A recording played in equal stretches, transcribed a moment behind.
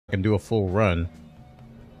I can do a full run.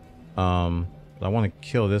 But I want to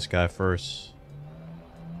kill this guy first.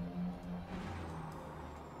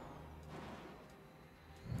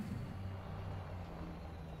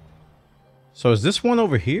 So is this one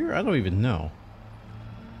over here? I don't even know.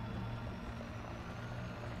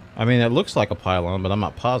 I mean, it looks like a pylon, but I'm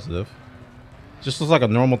not positive. It just looks like a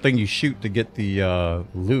normal thing you shoot to get the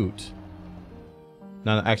loot.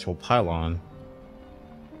 Not an actual pylon.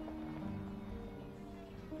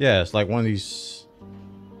 Yeah, it's like one of these...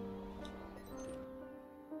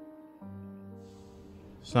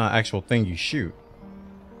 It's not an actual thing you shoot.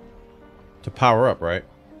 To power up, right?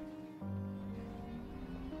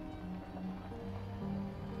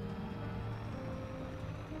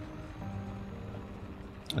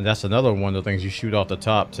 And that's another one of the things you shoot off the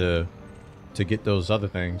top to get those other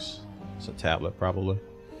things. It's a tablet, probably.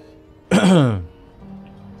 Under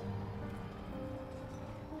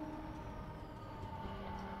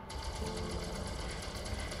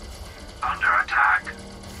attack.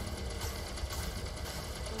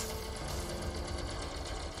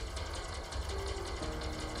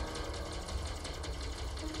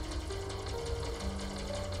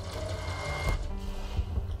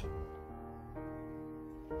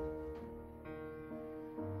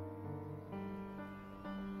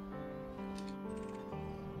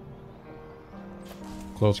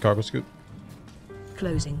 Close cargo scoop.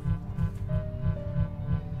 Closing.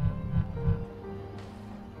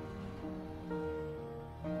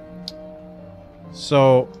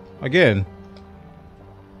 So, again,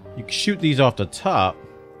 you can shoot these off the top,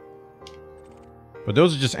 but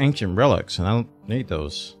those are just ancient relics, and I don't need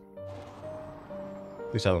those.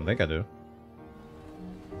 At least I don't think I do.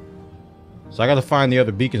 So I gotta find the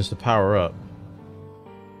other beacons to power up.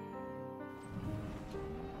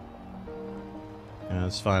 Yeah,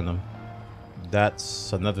 let's find them.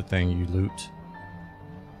 That's another thing you loot.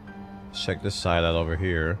 Let's check this side out over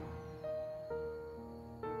here.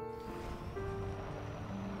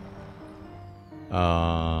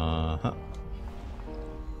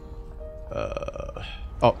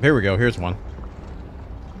 Oh, here we go. Here's one.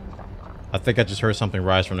 I think I just heard something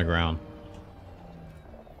rise from the ground.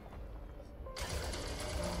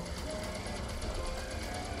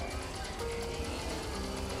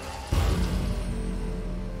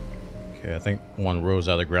 Okay, I think one rose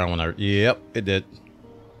out of the ground when I... Yep, it did.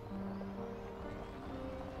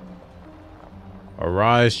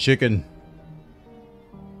 Arise, chicken.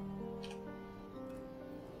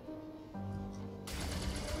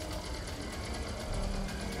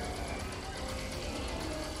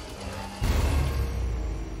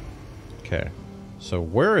 Okay, so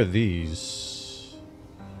where are these?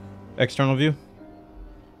 External view?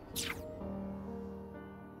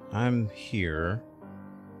 I'm here.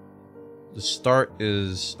 The start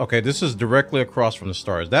is... Okay, this is directly across from the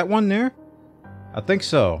start. Is that one there? I think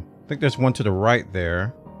so. I think there's one to the right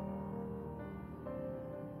there.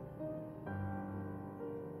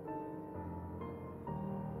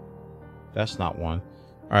 That's not one.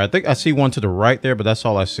 Alright, I think I see one to the right there, but that's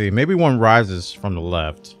all I see. Maybe one rises from the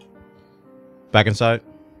left. Back inside.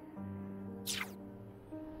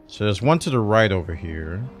 So there's one to the right over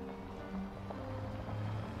here.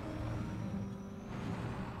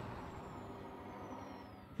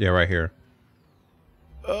 Yeah, right here.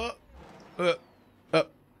 This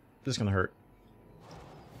is gonna hurt.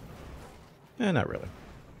 Eh, not really.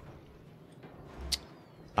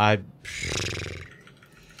 I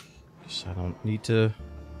guess I don't need to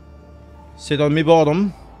sit on me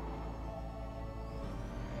bottom.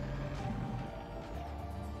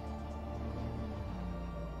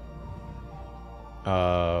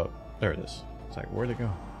 There it is. It's like, where'd it go?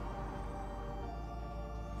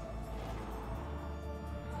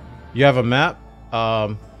 You have a map.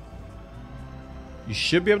 You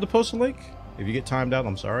should be able to post a link. If you get timed out,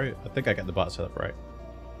 I'm sorry. I think I got the bot set up right.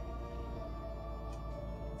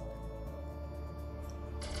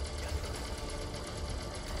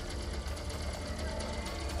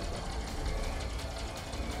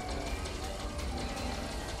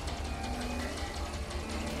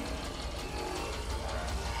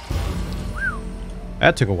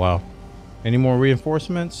 That took a while. Any more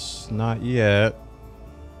reinforcements? Not yet.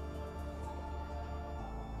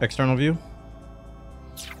 External view.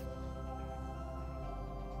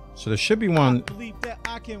 So there should be one. I believe that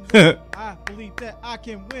I can win. I believe that I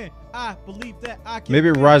can win. I believe that I can. Maybe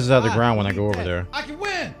it rises out of the ground when I go over there. I can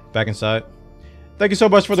win. Back inside. Thank you so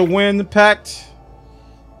much for the win, Pact.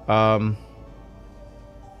 So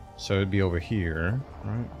it'd be over here,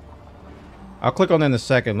 right? I'll click on that in a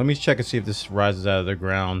second. Let me check and see if this rises out of the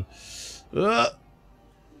ground.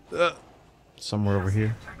 Somewhere over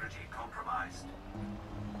here.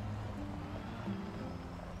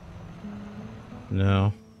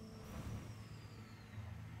 No.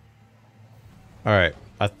 Alright.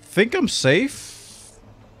 I think I'm safe.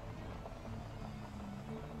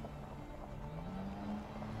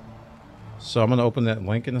 So I'm going to open that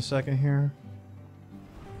link in a second here.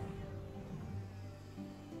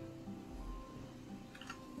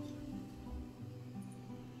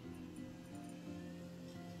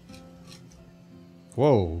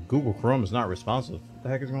 Whoa, Google Chrome is not responsive. What the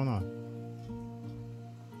heck is going on?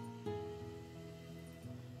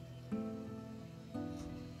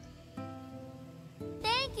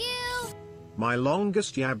 Thank you. My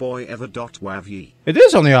longest yaboy ever. Wavy. It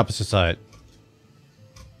is on the opposite side.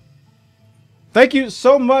 Thank you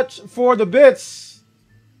so much for the bits.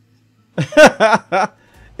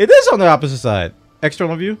 It is on the opposite side.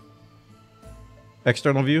 External view.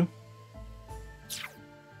 External view.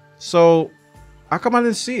 So, how come I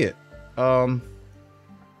didn't see it? So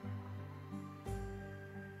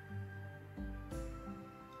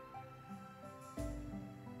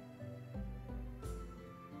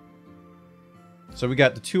we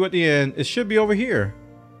got the 2 at the end. It should be over here.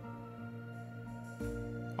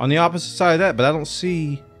 On the opposite side of that, but I don't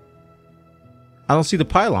see the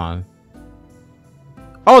pylon.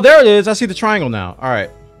 Oh, there it is. I see the triangle now. All right.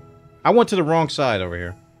 I went to the wrong side over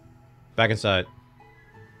here. Back inside.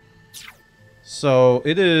 So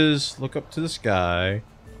it is, look up to the sky.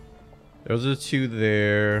 Those are the 2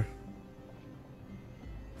 there.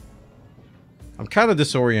 I'm kind of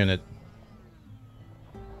disoriented.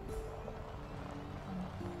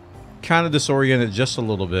 Kind of disoriented just a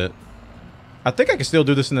little bit. I think I can still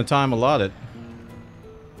do this in the time allotted.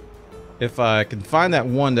 If I can find that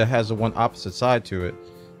one that has the one opposite side to it.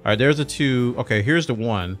 Alright, there's the 2. Okay, here's the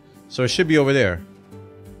 1. So it should be over there.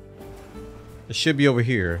 It should be over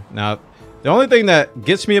here. Now, the only thing that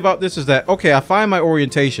gets me about this is that, okay, I find my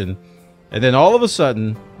orientation, and then all of a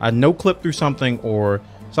sudden, I no-clip through something, or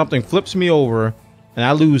something flips me over, and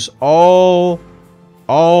I lose all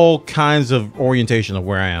kinds of orientation of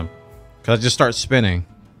where I am. Because I just start spinning.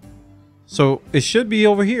 So, it should be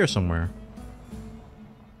over here somewhere.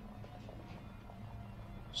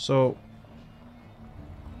 So...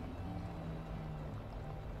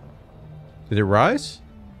 did it rise?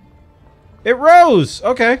 It rose!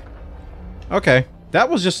 Okay. Okay. That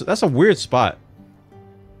was just... that's a weird spot.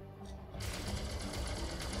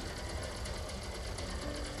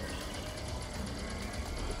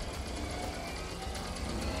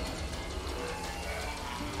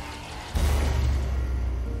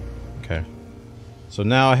 Okay. So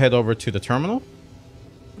now I head over to the terminal.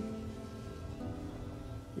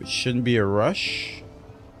 Which shouldn't be a rush.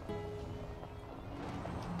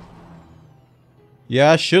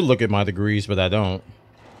 Yeah, I should look at my degrees, but I don't.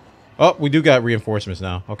 Oh, we do got reinforcements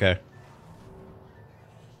now. Okay.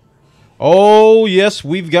 Oh, yes,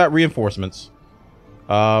 we've got reinforcements.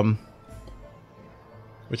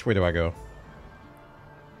 Which way do I go?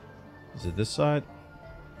 Is it this side?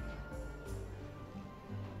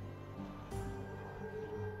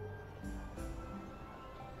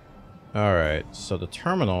 Alright, so the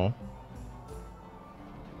terminal...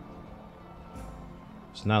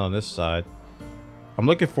 it's not on this side. I'm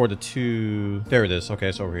looking for the 2... there it is. Okay,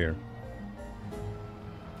 it's over here.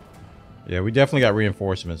 Yeah, we definitely got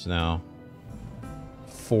reinforcements now.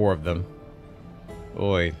 4 of them.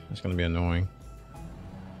 Oi, that's gonna be annoying.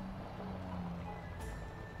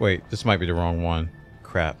 Wait, this might be the wrong one.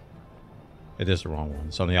 Crap. It is the wrong one.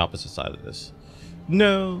 It's on the opposite side of this.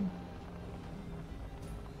 No.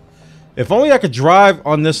 If only I could drive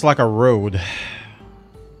on this like a road.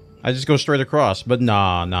 I just go straight across. But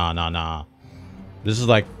nah. This is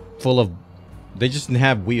like full of... they just didn't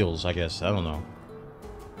have wheels, I guess. I don't know.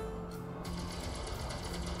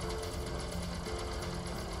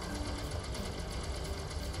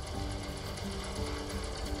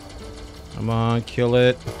 Come on, kill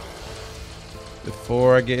it.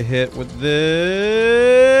 Before I get hit with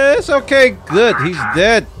this. Okay, good. He's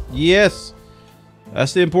dead. Yes.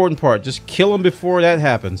 That's the important part. Just kill him before that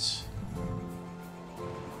happens.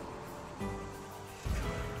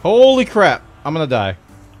 Holy crap. I'm gonna die.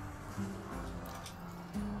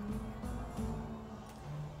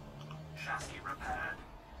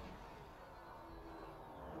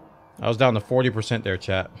 I was down to 40% there,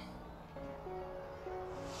 chat.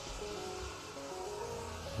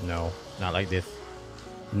 No, not like this.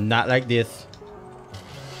 Not like this.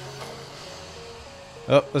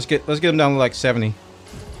 Oh, let's get him down to like 70.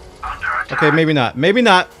 Okay, maybe not. Maybe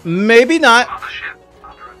not. Maybe not.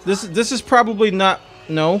 This is probably not.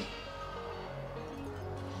 No.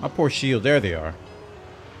 My poor shield. There they are.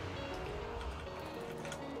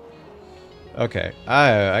 Okay,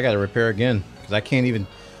 I gotta repair again because I can't even.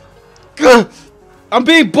 I'm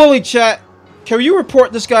being bullied, chat. Can you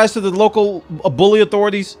report this guys to the local bully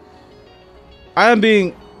authorities? I am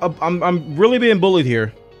being... I'm really being bullied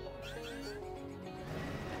here.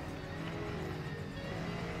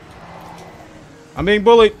 I'm being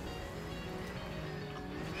bullied.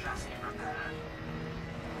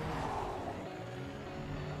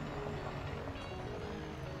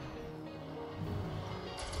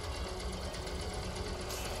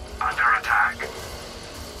 Under attack.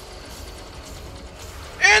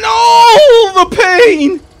 And all the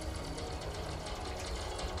pain!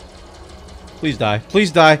 Please die.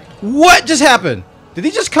 Please die. What just happened? Did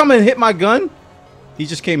he just come and hit my gun? He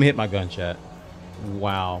just came and hit my gun, chat.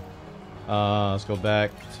 Wow. Let's go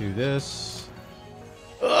back to this.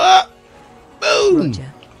 Boom!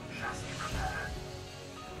 Roger.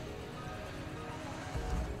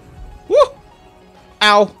 Woo!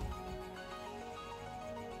 Ow.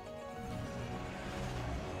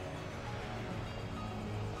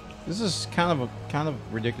 This is kind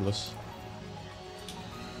of ridiculous.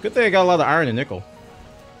 Good thing I got a lot of iron and nickel.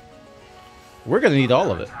 We're gonna need all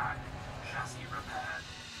of it.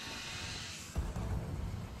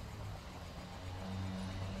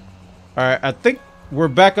 Alright, I think we're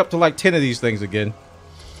back up to like 10 of these things again.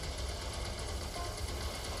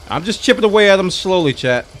 I'm just chipping away at them slowly,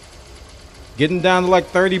 chat. Getting down to like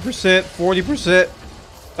 30%, 40%.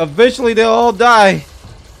 Eventually they'll all die.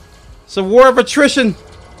 It's a war of attrition.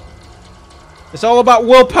 It's all about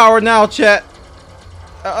willpower now, chat.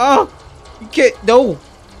 You can't. No.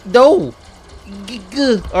 No.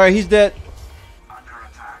 Alright, he's dead.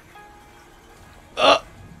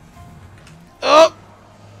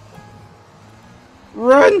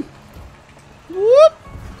 Run. Whoop.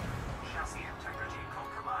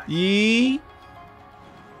 Yee.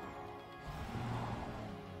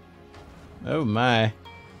 Oh my.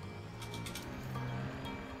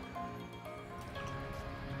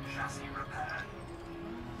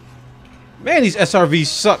 Man, these SRVs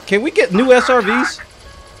suck. Can we get new SRVs?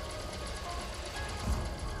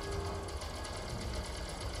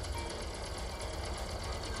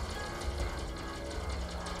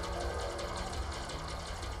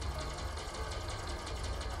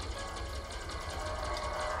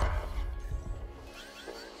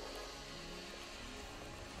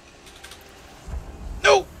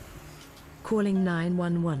 No. Calling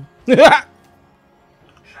 911.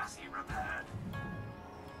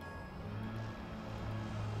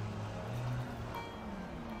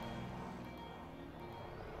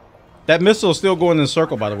 That missile is still going in a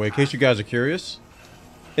circle, by the way, in case you guys are curious.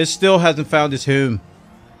 It still hasn't found its home.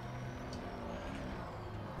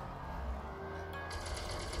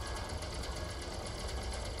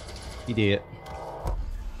 He did.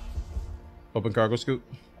 Open cargo scoop.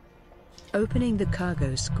 Opening the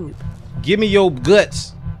cargo scoop. Give me your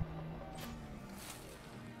guts.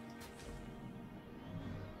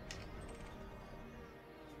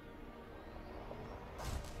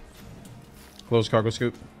 Close cargo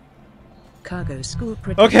scoop. Cargo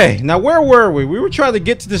scoop. Okay, now where were we? We were trying to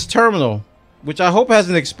get to this terminal, which I hope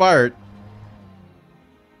hasn't expired.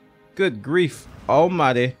 Good grief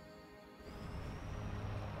almighty.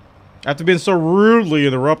 After being so rudely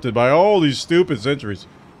interrupted by all these stupid sentries.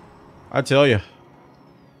 I tell you.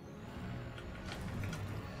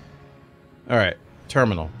 Alright,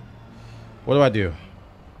 terminal. What do I do?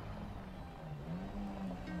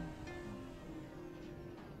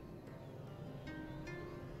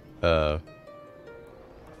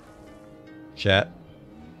 Chat.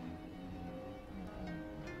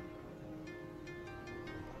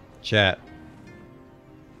 Chat.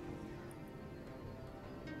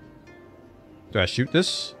 Do I shoot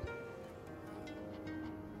this?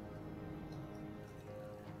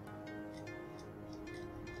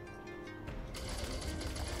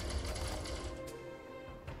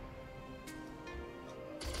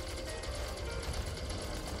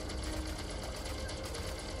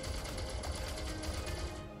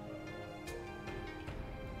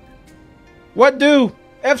 What do?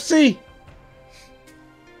 FC.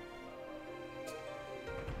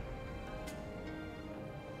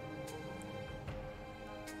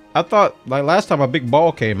 I thought, like last time, a big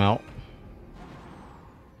ball came out.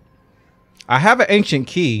 I have an ancient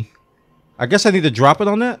key. I guess I need to drop it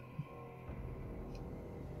on that.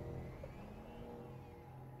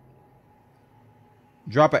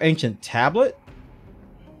 Drop an ancient tablet?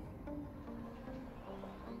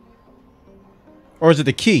 Or is it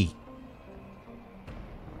the key?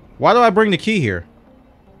 Why do I bring the key here?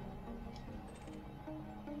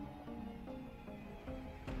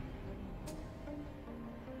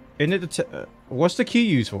 Isn't it the what's the key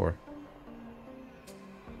used for?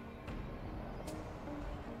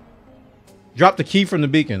 Drop the key from the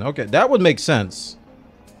beacon. Okay, that would make sense.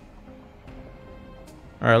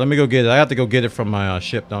 All right, let me go get it. I have to go get it from my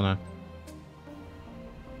ship, don't I?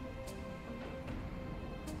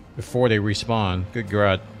 Before they respawn. Good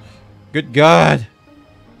God. Good God.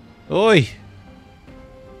 Oi.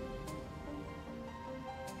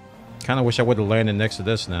 Kind of wish I would have landed next to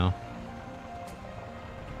this now.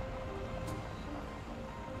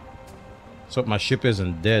 So my ship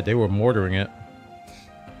isn't dead. They were mortaring it.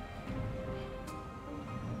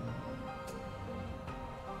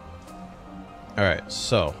 Alright,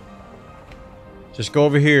 so. Just go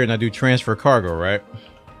over here and I do transfer cargo, right?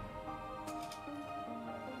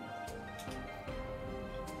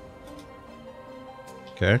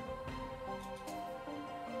 Okay.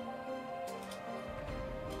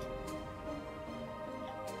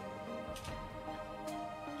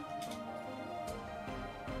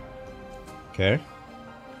 Okay.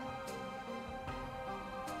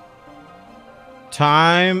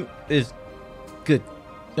 Time is good.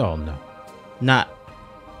 Oh no. Not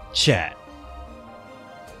chat.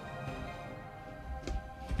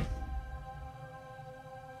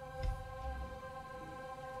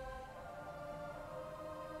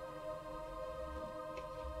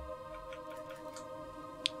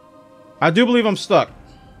 I do believe I'm stuck.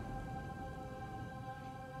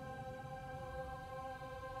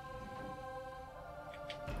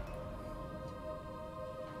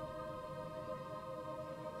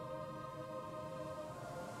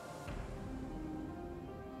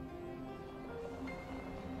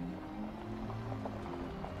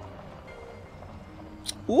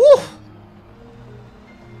 Woo!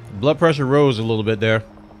 Blood pressure rose a little bit there.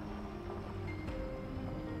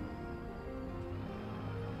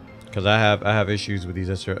 Because I have issues with these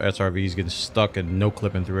SRVs getting stuck and no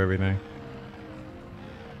clipping through everything.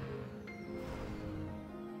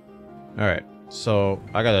 Alright, so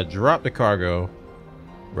I gotta drop the cargo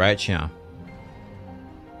right here.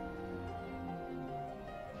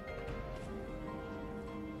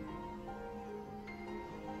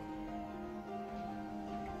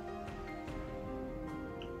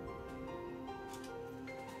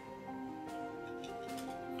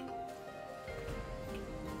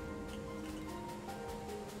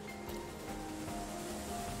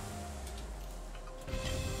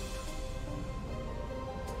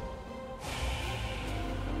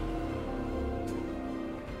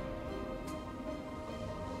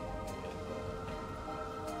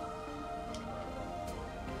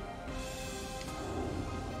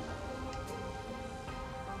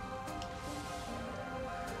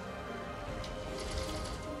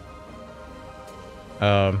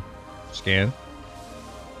 Scan.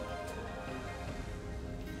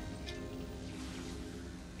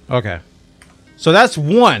 Okay. So that's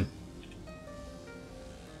one.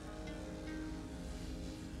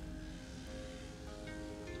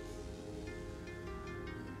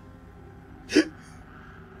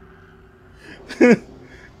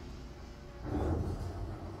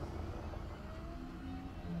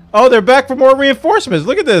 Oh, they're back for more reinforcements.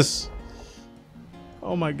 Look at this.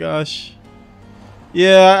 Oh my gosh.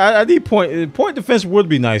 Yeah, I need point defense would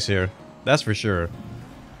be nice here. That's for sure.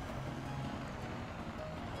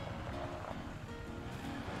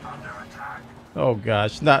 Under attack. Oh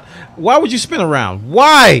gosh, not. Why would you spin around?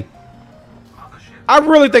 Why? I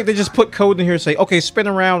really think they just put code in here and say, okay, spin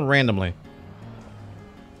around randomly.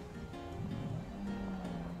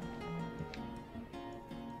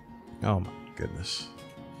 Oh my goodness.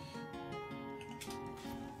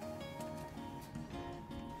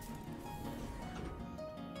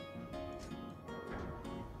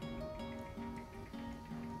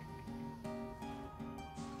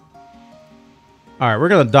 All right, we're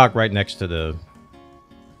gonna dock right next to the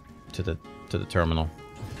terminal,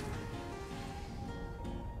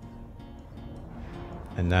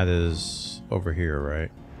 and that is over here,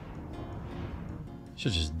 right?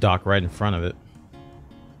 Should just dock right in front of it.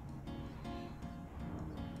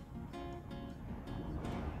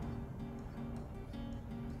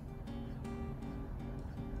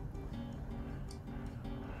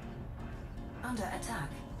 Under attack.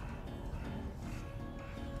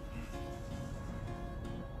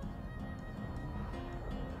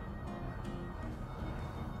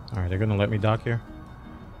 Alright, they're gonna let me dock here?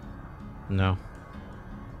 No.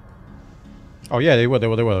 Oh yeah, they will, they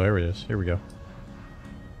will, they will. There it is. Here we go.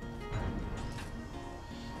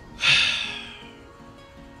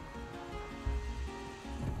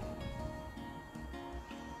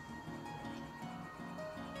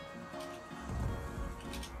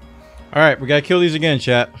 Alright, we gotta kill these again,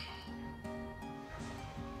 chat.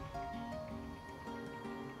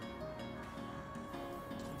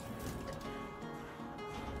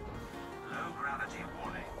 Low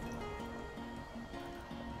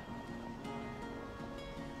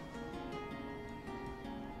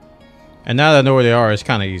And now that I know where they are, it's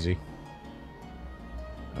kind of easy.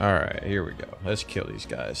 Alright, here we go. Let's kill these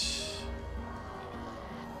guys.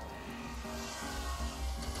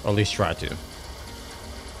 Or at least try to.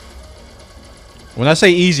 When I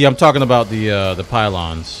say easy, I'm talking about the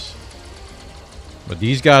pylons. But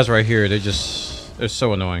these guys right here, they're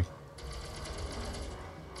so annoying.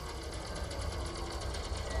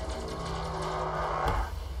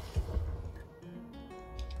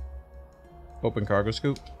 Open cargo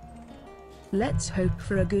scoop. Let's hope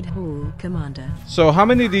for a good haul, Commander. So how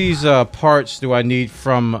many of these parts do I need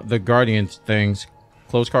from the Guardian things?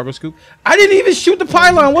 Close cargo scoop. I didn't even shoot the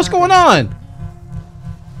pylon. What's going on?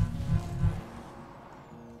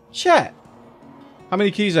 Chat. How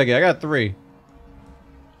many keys I get? I got 3.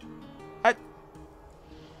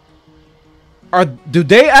 Do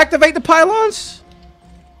they activate the pylons?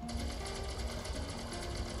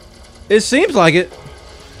 It seems like it.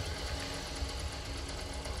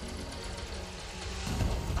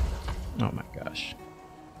 Oh my gosh.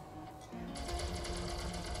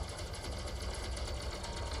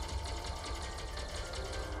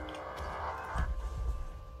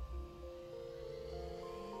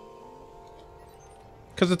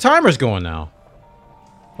 Because the timer's going now.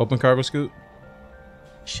 Open cargo scoop.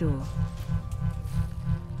 Sure.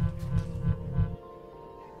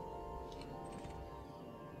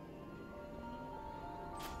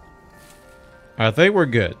 I think we're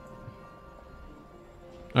good.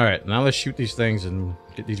 Alright, now let's shoot these things and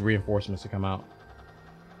get these reinforcements to come out.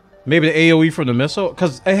 Maybe the AoE from the missile?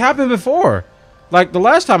 Because it happened before. Like, the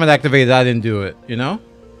last time it activated, I didn't do it, you know?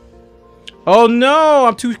 Oh no!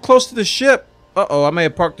 I'm too close to the ship! Uh-oh, I may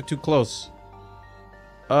have parked it too close.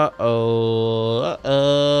 Uh-oh.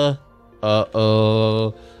 Uh-oh.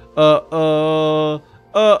 Uh-oh. Uh-oh.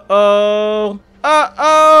 Uh-oh.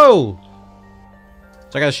 Uh-oh!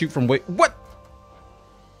 So I gotta shoot from way... What?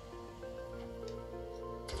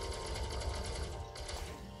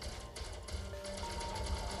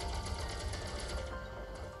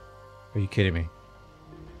 Are you kidding me?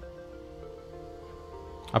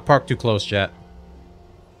 I parked too close, chat.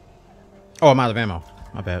 Oh, I'm out of ammo.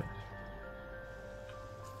 My bad.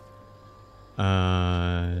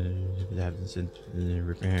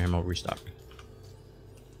 Repair ammo restock.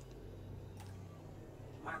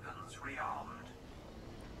 Weapons rearmed.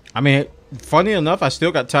 I mean, funny enough, I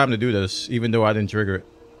still got time to do this, even though I didn't trigger it.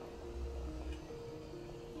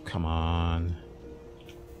 Come on.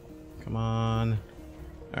 Come on.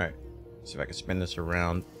 Alright. See if I can spin this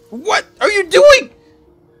around. What are you doing?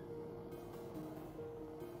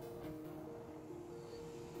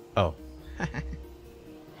 Oh.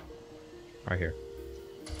 Right here.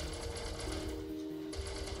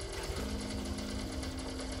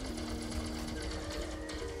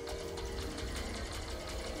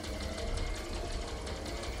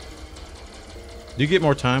 Do you get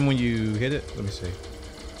more time when you hit it? Let me see.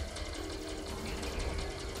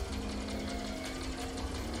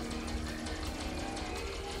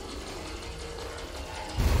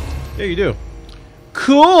 Yeah, you do.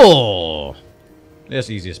 Cool. That's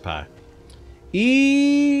easy as pie.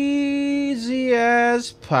 Easy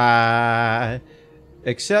as pie.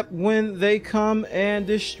 Except when they come and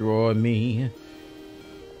destroy me.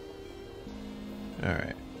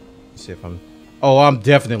 Alright. Let's see if I'm... Oh, I'm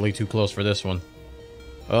definitely too close for this one.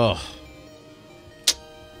 Ugh.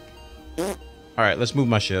 Alright, let's move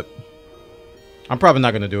my ship. I'm probably not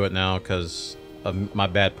going to do it now because of my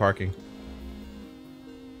bad parking.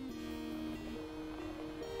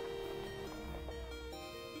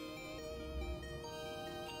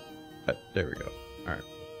 There we go. All right.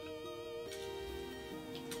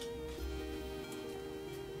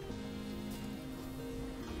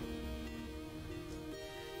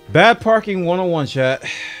 Bad parking 101, chat.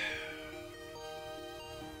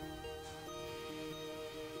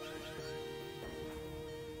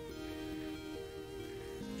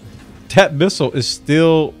 That missile is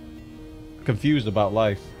still confused about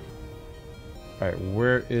life. All right,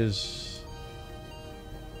 where is...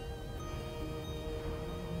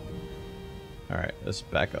 Alright, let's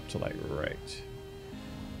back up to like right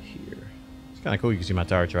here. It's kind of cool, you can see my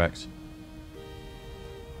tire tracks.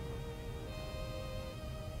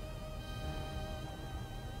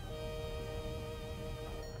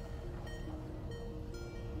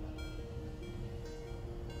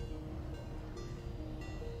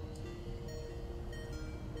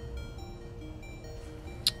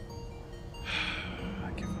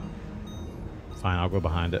 Fine, I'll go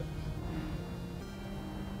behind it.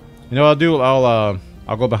 You know what I'll do?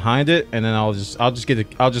 I'll go behind it and then I'll just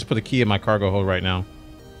put a key in my cargo hold right now.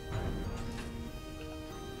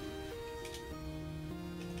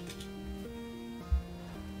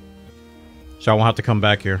 So I won't have to come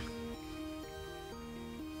back here.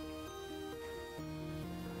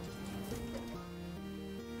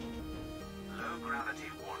 Low gravity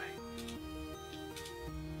warning.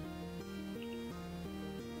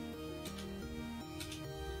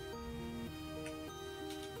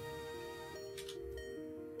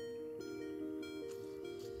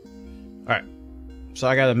 Alright. So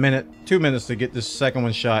I got a minute, 2 minutes to get this second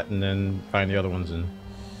one shot and then find the other ones in.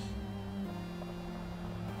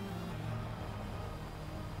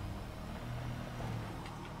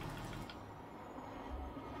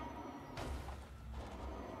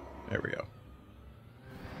 There we go.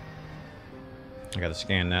 I gotta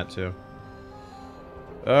scan that too.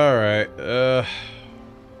 Alright,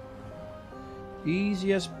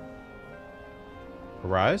 easy as...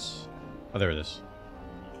 Arise? Oh, there it is.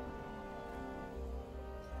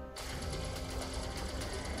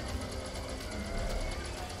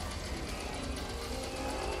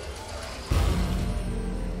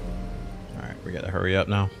 Alright, we gotta hurry up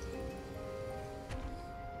now.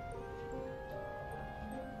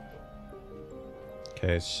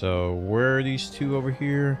 Okay, so where are these two over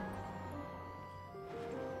here?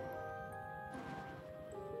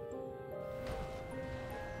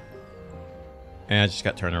 And I just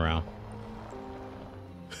got turned around.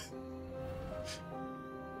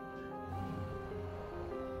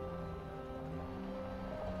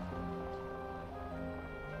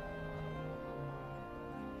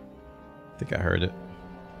 I think I heard it.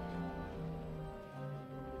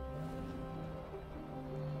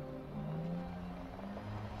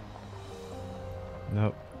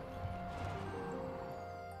 Nope.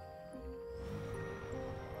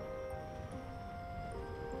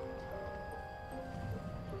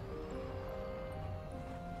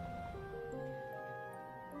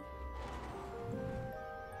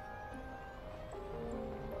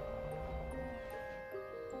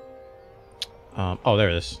 Oh, there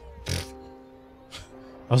it is.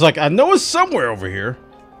 I was like, I know it's somewhere over here.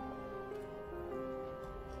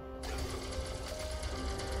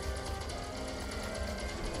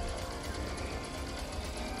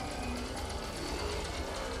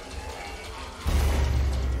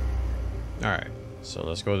 Alright, so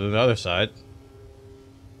let's go to the other side.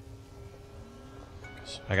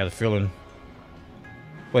 I got a feeling...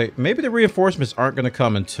 Wait, maybe the reinforcements aren't going to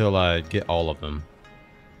come until I get all of them.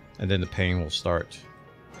 And then the pain will start.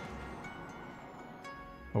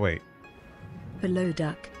 Oh, wait. Below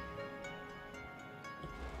duck.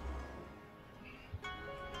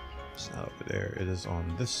 It's not over there. It is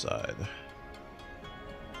on this side.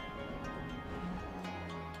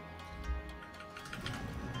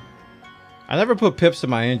 I never put pips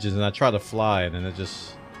in my engines, and I try to fly, and then it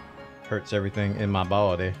just hurts everything in my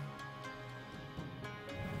body.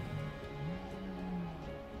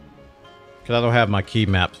 Because I don't have my key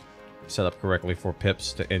map set up correctly for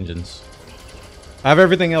pips to engines. I have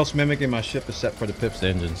everything else mimicking my ship except for the pips to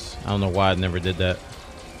engines. I don't know why I never did that.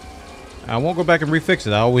 I won't go back and refix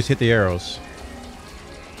it. I always hit the arrows.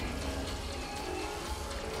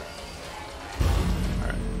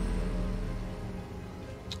 Alright.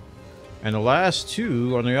 And the last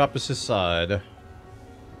two on the opposite side.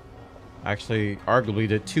 Actually, arguably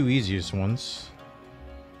the two easiest ones.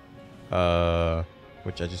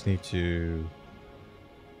 Which I just need to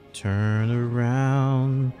turn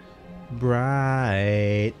around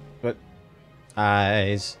bright, but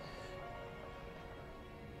eyes.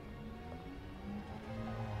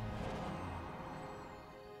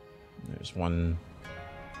 There's one.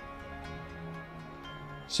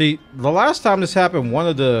 See, the last time this happened, one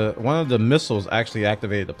of the missiles actually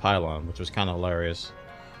activated the pylon, which was kind of hilarious.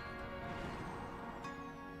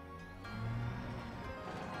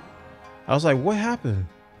 I was like, what happened?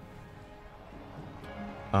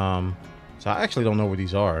 So I actually don't know where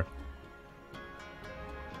these are.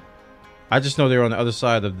 I just know they're on the other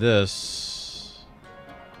side of this.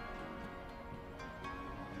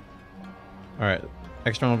 Alright,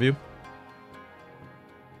 external view.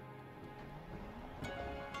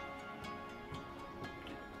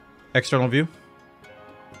 External view.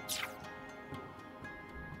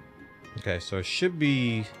 Okay, so it should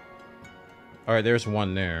be... Alright, there's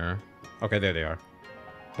one there. Okay, there they are.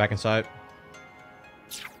 Back inside.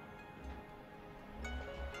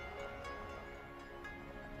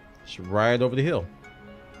 It's right over the hill.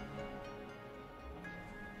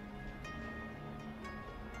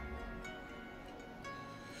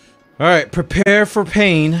 Alright, prepare for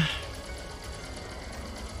pain.